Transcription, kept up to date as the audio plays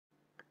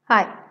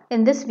Hi,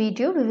 in this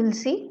video we will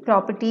see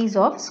properties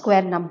of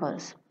square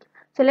numbers.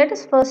 So let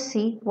us first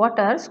see what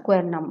are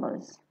square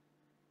numbers.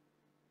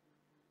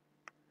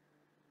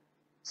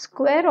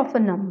 Square of a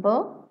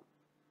number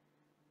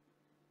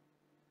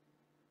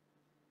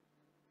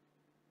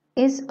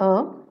is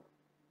a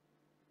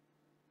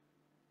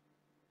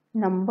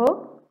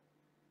number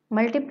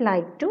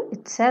multiplied to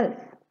itself.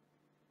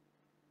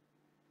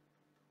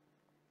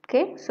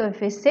 Okay, so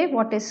if we say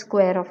what is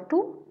square of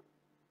 2,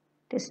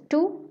 it is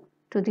 2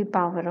 to the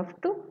power of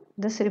 2.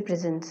 This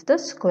represents the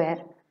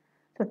square.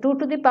 So 2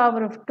 to the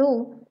power of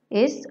 2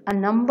 is a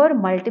number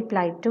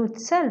multiplied to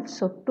itself.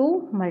 So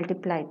 2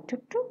 multiplied to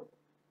 2.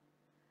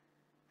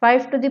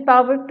 5 to the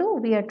power 2,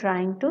 we are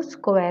trying to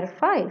square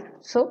 5.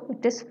 So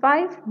it is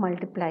 5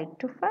 multiplied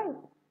to 5.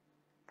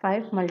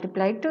 5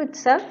 multiplied to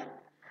itself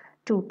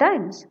 2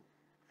 times.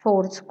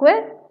 4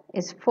 square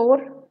is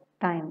 4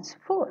 times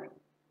 4.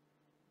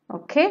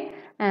 Okay,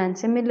 and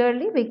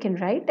similarly we can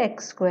write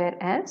x square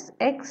as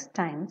x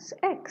times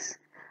x.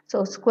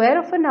 So square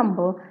of a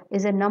number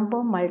is a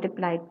number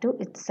multiplied to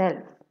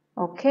itself.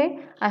 Okay,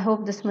 I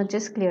hope this much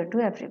is clear to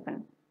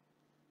everyone.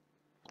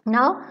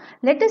 Now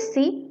let us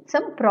see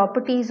some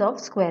properties of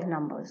square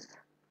numbers.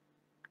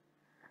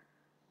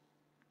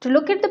 To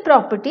look at the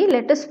property,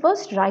 let us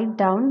first write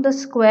down the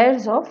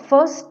squares of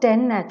first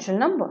 10 natural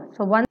numbers.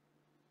 So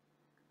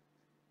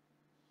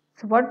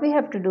what we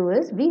have to do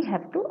is we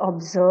have to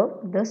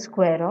observe the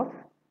square of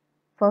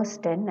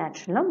first 10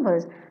 natural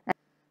numbers.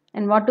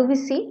 And what do we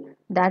see?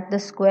 That the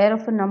square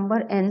of a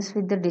number ends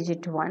with the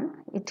digit 1.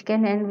 It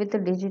can end with the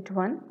digit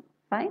 1.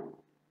 Fine.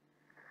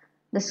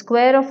 The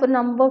square of a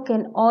number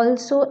can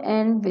also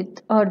end with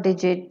a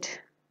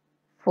digit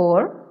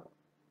 4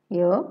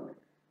 here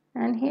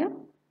and here.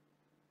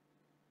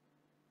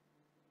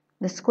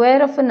 The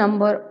square of a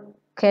number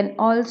can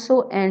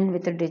also end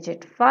with a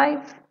digit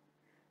 5.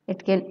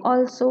 It can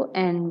also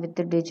end with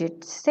the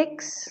digit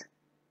 6.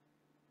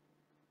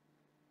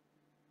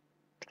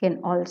 It can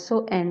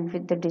also end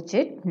with the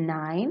digit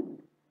 9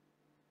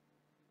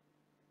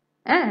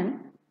 and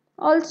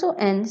also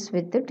ends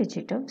with the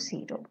digit of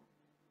 0.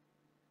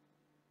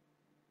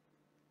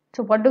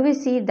 So what do we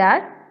see?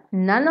 That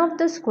none of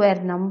the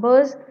square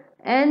numbers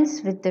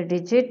ends with the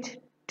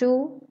digit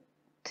 2,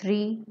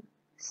 3,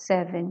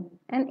 7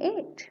 and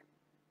 8.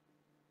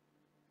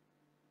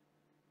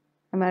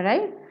 Am I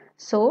right?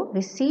 So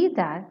we see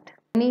that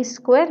any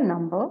square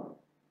number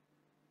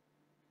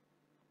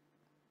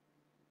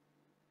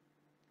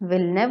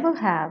will never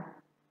have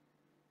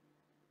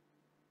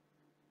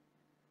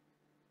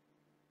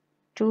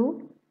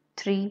 2,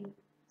 3,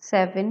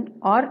 7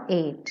 or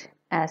 8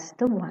 as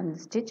the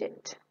ones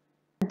digit.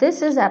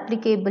 This is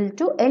applicable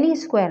to any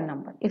square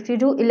number. If you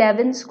do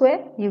 11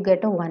 square, you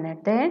get a 1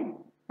 at the end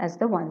as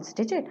the ones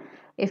digit.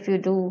 If you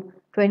do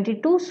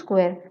 22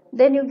 square,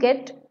 then you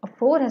get a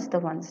 4 as the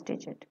ones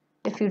digit.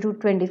 If you do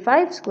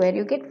 25 square,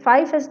 you get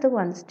 5 as the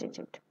ones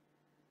digit.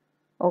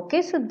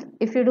 Okay, so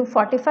if you do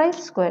 45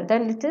 square,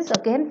 then it is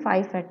again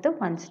 5 at the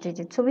ones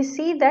digit. So we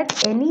see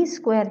that any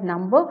square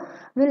number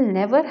will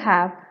never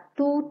have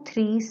 2,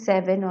 3,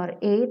 7 or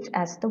 8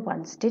 as the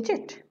ones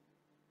digit.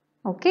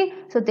 Okay,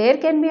 so there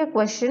can be a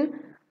question,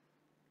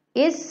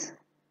 is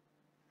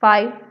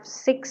 5,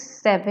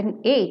 6, 7,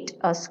 8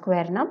 a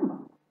square number?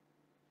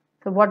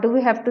 So what do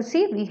we have to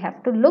see? We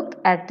have to look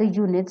at the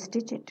units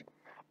digit.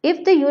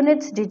 If the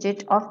units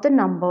digit of the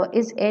number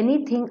is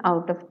anything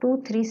out of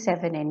 2, 3,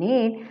 7 and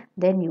 8,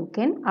 then you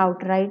can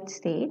outright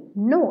say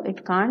no,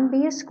 it can't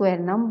be a square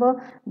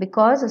number,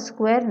 because a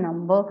square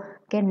number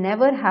can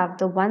never have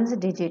the ones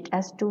digit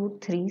as 2,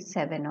 3,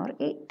 7 or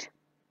 8.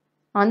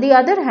 On the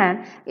other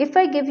hand, if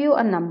I give you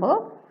a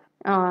number,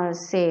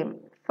 say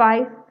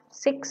 5,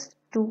 6,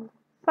 2,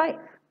 5.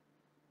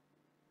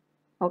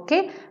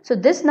 Okay, so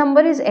this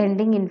number is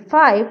ending in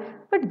 5,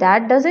 but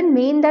that doesn't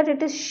mean that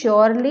it is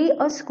surely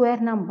a square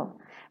number.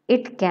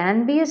 It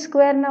can be a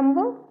square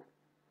number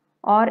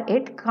or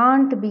it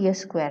can't be a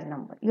square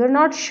number. You are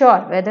not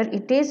sure whether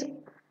it is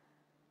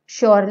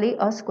surely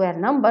a square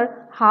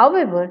number.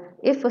 However,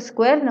 if a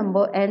square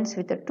number ends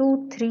with a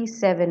 2, 3,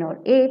 7 or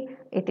 8,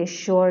 it is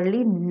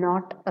surely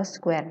not a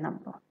square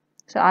number.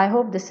 So I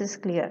hope this is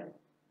clear.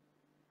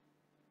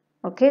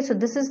 Okay, so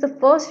this is the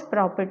first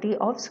property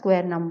of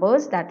square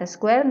numbers, that a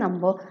square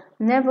number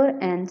never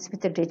ends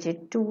with a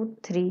digit 2,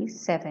 3,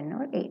 7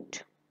 or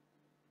 8.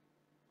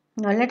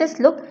 Now let us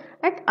look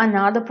at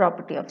another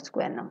property of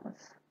square numbers.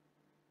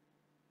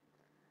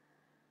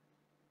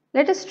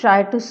 Let us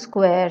try to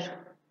square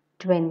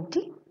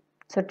 20.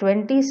 So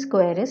 20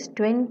 square is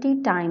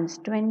 20 times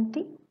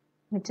 20,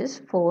 which is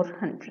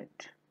 400.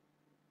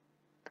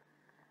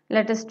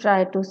 Let us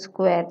try to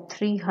square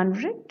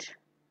 300.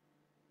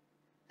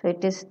 So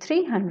it is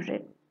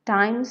 300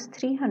 times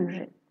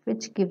 300,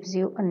 which gives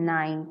you a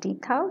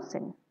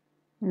 90,000.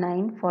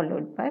 9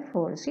 followed by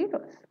 4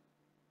 zeros.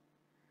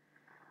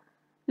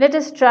 Let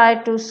us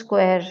try to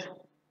square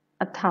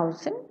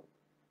 1,000.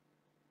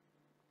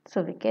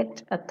 So we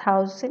get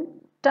 1,000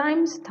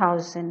 times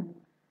 1,000,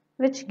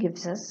 which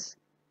gives us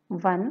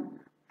 1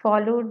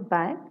 followed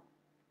by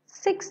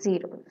 6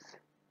 zeros.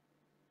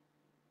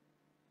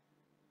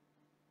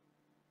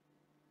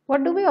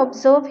 What do we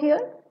observe here?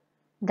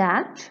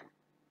 That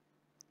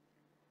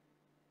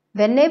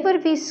whenever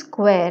we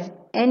square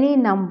any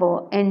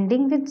number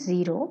ending with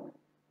 0,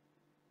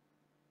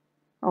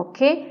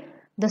 okay,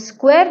 the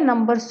square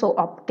number so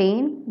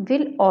obtained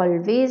will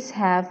always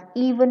have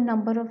even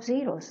number of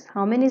zeros.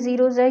 How many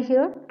zeros are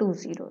here? 2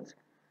 zeros.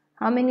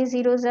 How many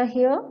zeros are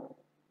here?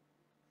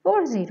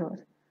 4 zeros.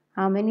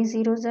 How many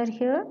zeros are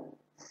here?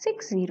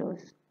 6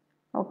 zeros.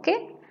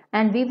 Okay,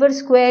 and we were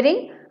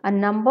squaring a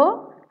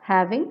number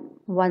having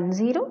 1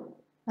 zero,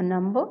 a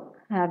number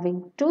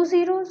having 2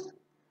 zeros,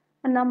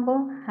 a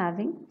number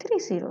having 3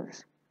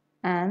 zeros,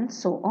 and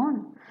so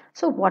on.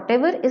 So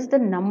whatever is the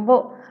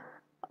number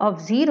of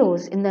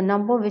zeros in the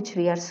number which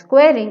we are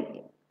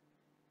squaring,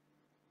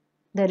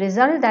 the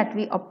result that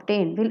we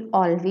obtain will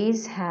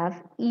always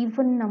have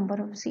even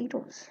number of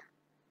zeros.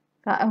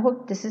 I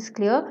hope this is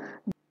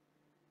clear.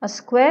 A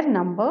square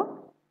number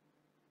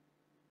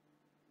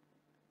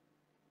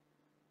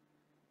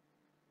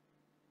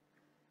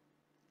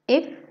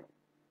if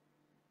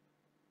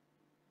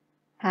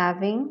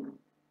having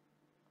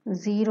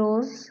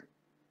zeros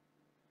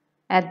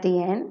at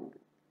the end,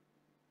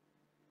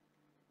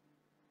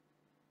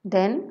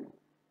 then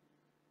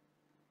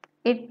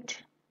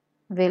it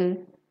will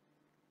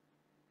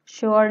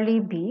surely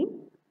be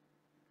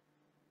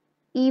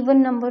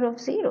even number of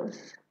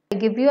zeros. I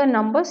give you a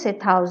number, say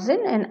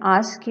 1000, and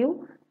ask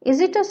you,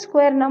 is it a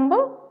square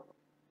number?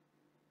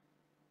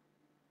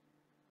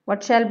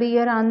 What shall be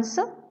your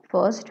answer?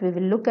 First, we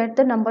will look at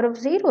the number of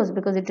zeros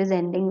because it is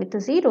ending with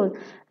a zero,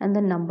 and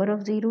the number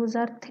of zeros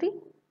are 3.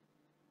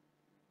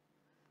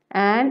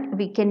 And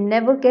we can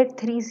never get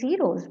 3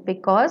 zeros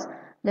because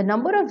the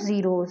number of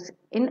zeros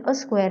in a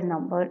square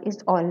number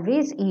is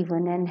always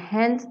even, and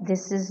hence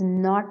this is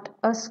not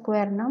a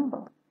square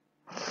number.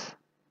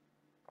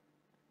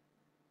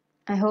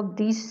 I hope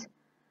these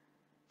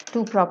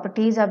two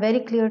properties are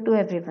very clear to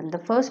everyone. The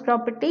first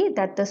property,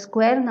 that the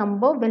square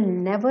number will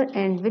never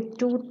end with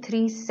 2,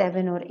 3,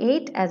 7 or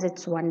 8 as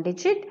it's one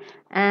digit.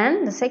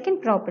 And the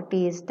second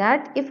property is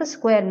that if a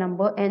square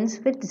number ends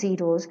with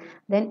zeros,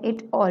 then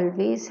it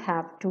always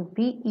have to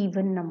be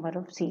even number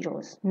of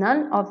zeros.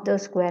 None of the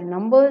square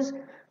numbers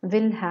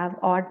will have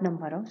odd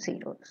number of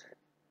zeros.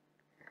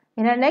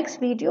 In our next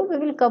video, we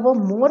will cover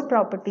more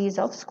properties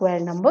of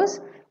square numbers.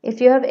 If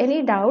you have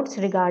any doubts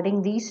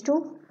regarding these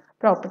two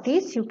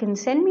properties, you can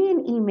send me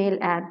an email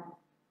at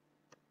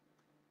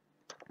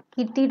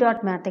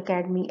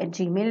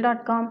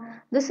kirti.mathacademy@gmail.com.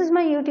 This is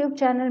my YouTube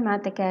channel,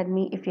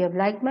 Mathacademy. If you have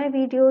liked my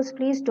videos,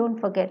 please don't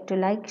forget to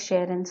like,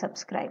 share and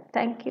subscribe.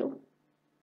 Thank you.